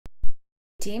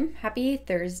Team, happy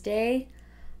Thursday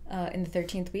in the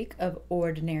 13th week of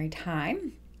Ordinary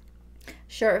Time.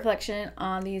 Short reflection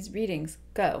on these readings.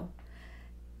 Go.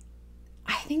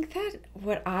 I think that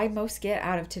what I most get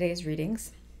out of today's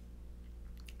readings,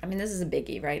 this is a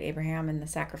biggie, right? Abraham and the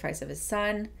sacrifice of his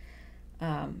son.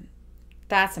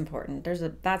 That's important.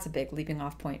 That's a big leaping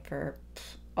off point for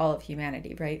all of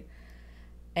humanity, right?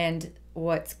 And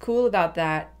what's cool about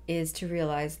that is to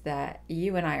realize that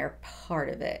you and I are part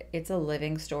of it. It's a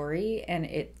living story and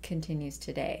it continues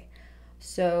today.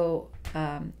 So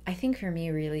I think for me,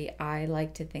 really, I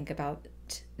like to think about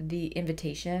the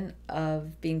invitation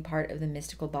of being part of the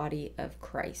mystical body of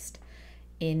Christ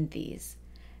in these.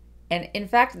 And in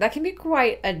fact, that can be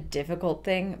quite a difficult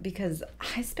thing because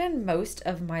I spend most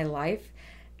of my life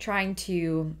trying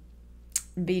to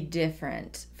be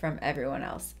different from everyone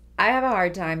else. I have a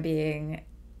hard time being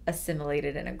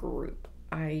assimilated in a group.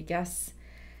 I guess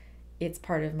it's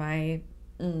part of my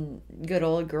good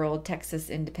old girl Texas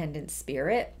independent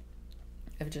spirit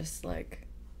of just like,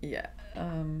 yeah,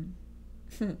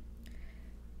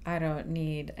 I don't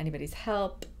need anybody's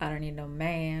help. I don't need no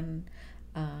man.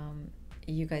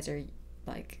 You guys are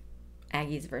like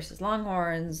Aggies versus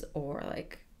Longhorns, or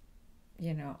like,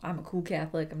 I'm a cool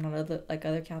Catholic. I'm not like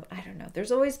other Catholic. I don't know.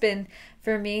 There's always been,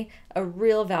 for me, a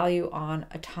real value on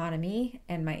autonomy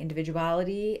and my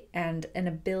individuality and an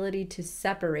ability to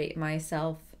separate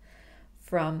myself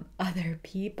from other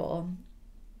people.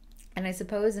 And I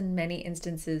suppose in many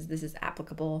instances, this is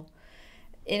applicable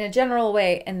in a general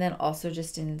way, and then also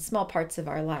just in small parts of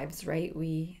our lives, right?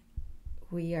 We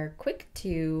are quick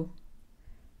to,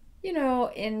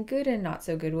 in good and not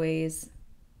so good ways,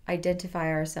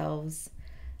 identify ourselves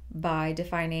by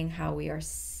defining how we are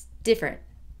different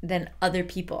than other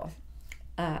people.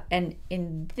 And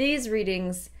in these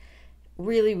readings,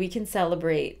 really, we can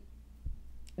celebrate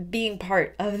being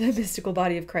part of the mystical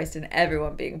body of Christ and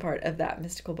everyone being part of that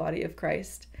mystical body of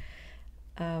Christ.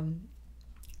 And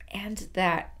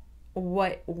that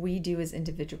what we do as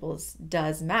individuals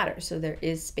does matter. So there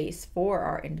is space for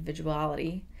our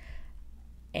individuality,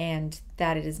 and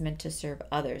that it is meant to serve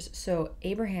others. So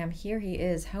Abraham, here he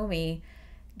is, homie,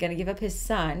 gonna give up his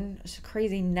son. It's a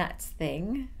crazy nuts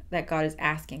thing that God is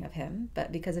asking of him,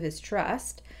 but because of his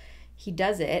trust, he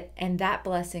does it, and that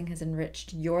blessing has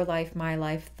enriched your life, my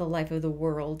life, the life of the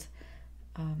world.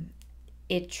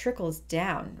 It trickles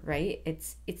down, right?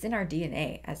 It's in our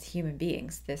DNA as human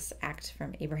beings, this act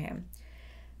from Abraham.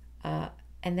 And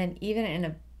then even in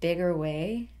a bigger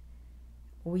way,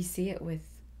 we see it with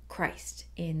Christ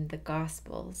in the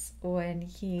Gospels when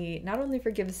he not only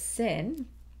forgives sin,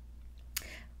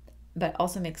 but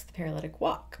also makes the paralytic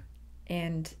walk.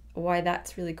 And why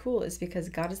that's really cool is because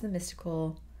God is the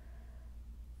mystical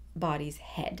body's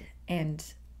head. And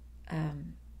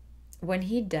when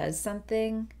he does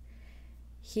something,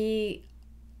 he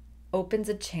opens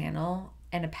a channel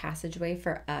and a passageway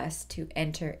for us to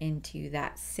enter into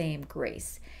that same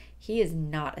grace. He is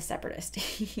not a separatist.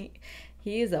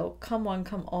 He is a come one,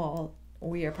 come all.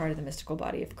 We are part of the mystical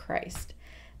body of Christ.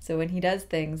 So when he does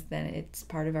things, then it's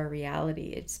part of our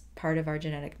reality. It's part of our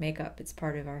genetic makeup. It's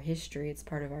part of our history. It's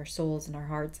part of our souls and our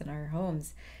hearts and our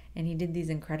homes. And he did these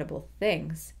incredible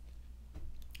things.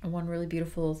 And one really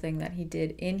beautiful thing that he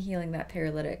did in healing that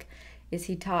paralytic is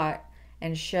he taught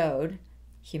and showed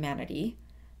humanity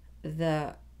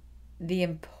the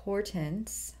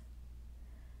importance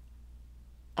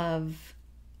of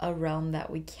a realm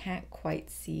that we can't quite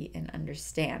see and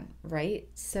understand, right?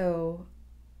 So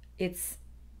it's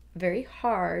very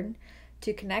hard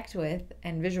to connect with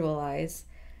and visualize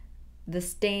the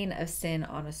stain of sin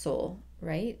on a soul,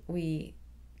 right? We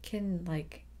can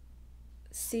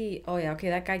see, oh yeah,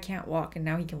 okay, that guy can't walk and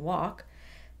now he can walk.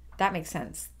 That makes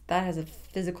sense. That has a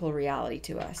physical reality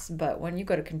to us. But when you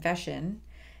go to confession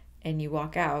and you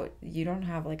walk out, you don't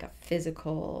have like a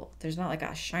physical, there's not like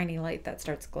a shiny light that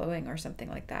starts glowing or something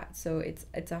like that. So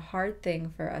it's a hard thing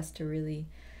for us to really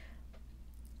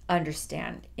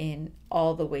understand in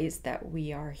all the ways that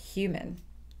we are human.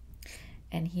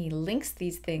 And he links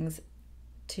these things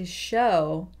to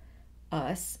show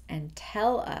us and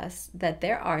tell us that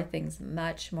there are things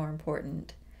much more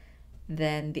important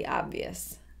than the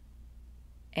obvious.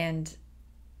 And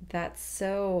that's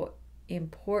so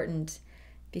important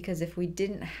because if we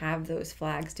didn't have those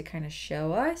flags to kind of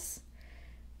show us,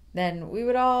 then we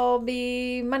would all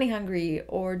be money hungry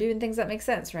or doing things that make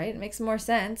sense, right? It makes more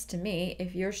sense to me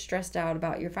if you're stressed out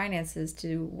about your finances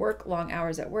to work long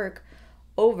hours at work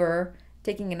over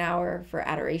taking an hour for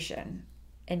adoration.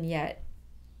 And yet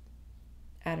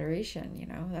adoration,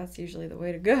 that's usually the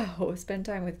way to go. Spend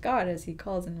time with God as he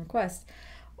calls and requests.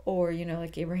 Or,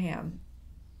 like Abraham,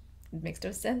 it makes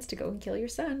no sense to go and kill your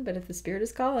son, but if the Spirit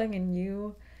is calling and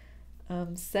you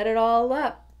set it all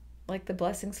up, like, the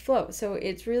blessings flow. So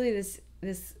it's really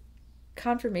this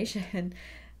confirmation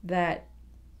that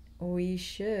we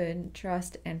should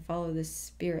trust and follow the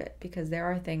Spirit, because there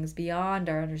are things beyond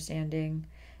our understanding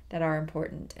that are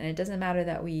important. And it doesn't matter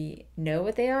that we know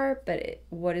what they are, but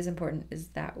what is important is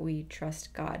that we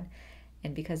trust God.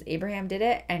 And because Abraham did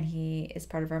it, and he is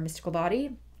part of our mystical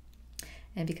body,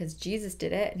 and because Jesus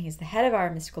did it, and he's the head of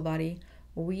our mystical body,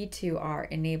 we too are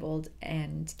enabled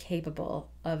and capable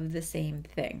of the same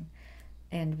thing.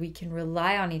 And we can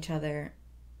rely on each other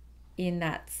in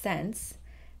that sense,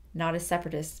 not as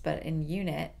separatists, but in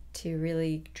unit, to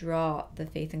really draw the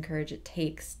faith and courage it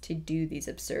takes to do these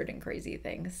absurd and crazy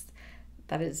things.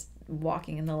 That is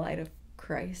walking in the light of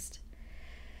Christ.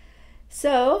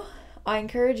 So I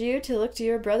encourage you to look to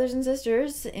your brothers and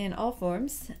sisters in all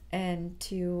forms, and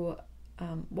to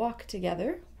walk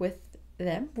together with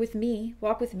them, with me.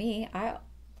 Walk with me.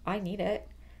 I need it,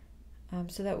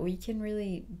 so that we can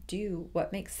really do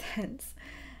what makes sense,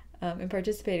 and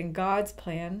participate in God's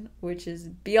plan, which is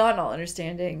beyond all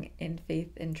understanding, in faith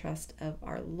and trust of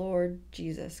our Lord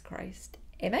Jesus Christ.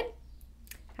 Amen.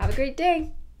 Have a great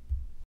day.